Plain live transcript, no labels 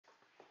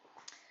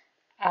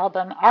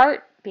Album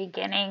art,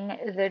 beginning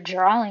the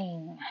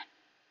drawing.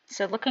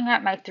 So looking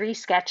at my 3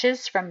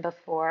 sketches from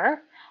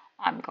before,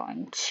 I'm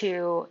going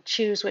to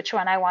choose which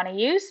one I want to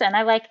use, and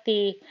I like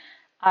the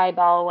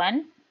eyeball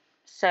one.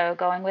 So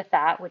going with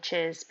that, which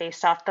is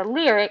based off the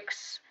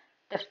lyrics,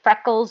 the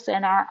freckles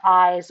in our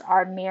eyes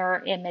are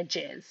mirror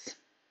images.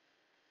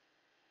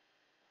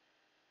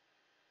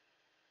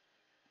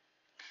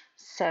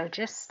 So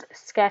just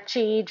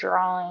sketchy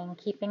drawing,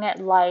 keeping it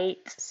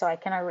light so I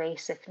can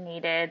erase if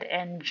needed,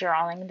 and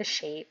drawing the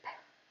shape.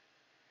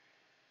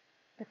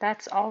 But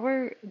that's all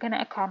we're going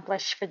to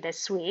accomplish for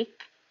this week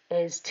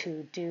is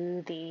to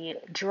do the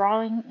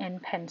drawing in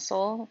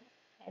pencil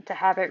and to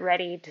have it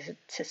ready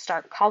to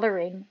start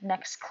coloring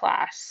next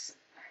class.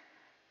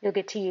 You'll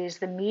get to use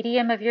the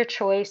medium of your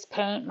choice,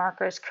 paint,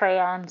 markers,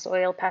 crayons,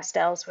 oil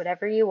pastels,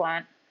 whatever you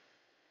want.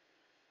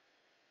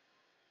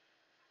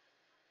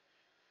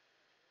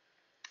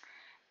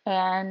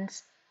 And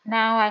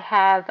now I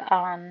have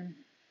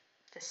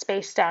the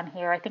space down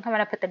here. I think I'm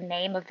going to put the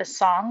name of the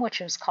song,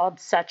 which was called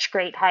Such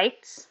Great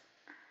Heights.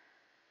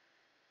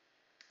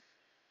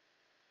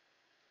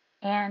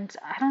 And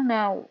I don't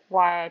know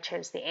why I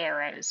chose the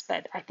arrows,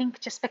 but I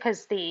think just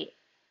because the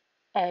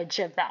edge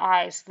of the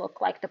eyes look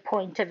like the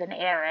point of an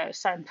arrow,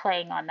 so I'm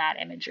playing on that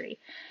imagery.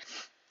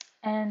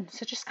 And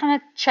so just kind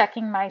of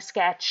checking my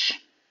sketch.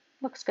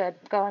 Looks good,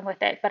 going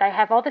with it. But I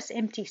have all this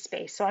empty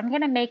space, so I'm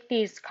going to make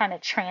these kind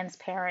of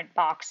transparent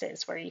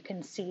boxes where you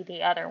can see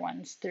the other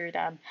ones through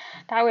them.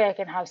 That way I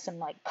can have some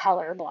like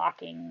color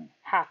blocking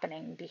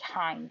happening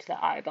behind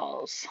the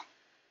eyeballs.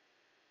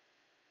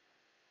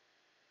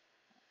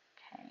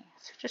 Okay,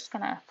 so just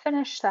going to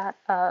finish that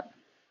up.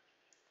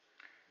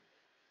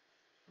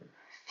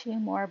 A few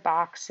more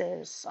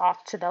boxes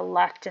off to the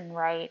left and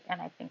right,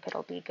 and I think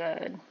it'll be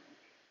good.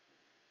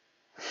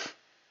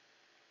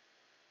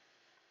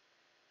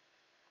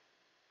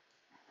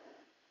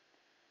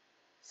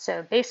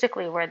 So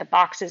basically where the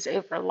boxes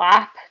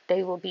overlap,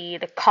 they will be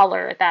the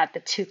color that the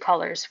two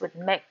colors would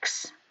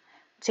mix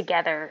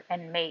together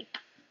and make.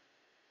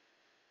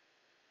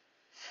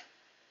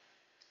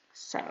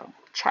 So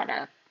try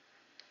to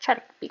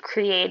be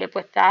creative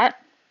with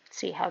that,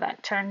 see how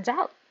that turns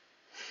out.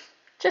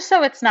 Just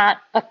so it's not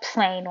a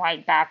plain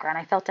white background,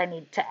 I felt I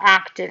needed to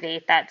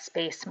activate that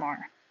space more.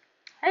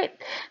 All right,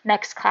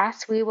 next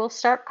class we will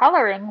start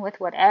coloring with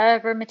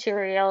whatever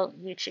material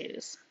you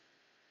choose.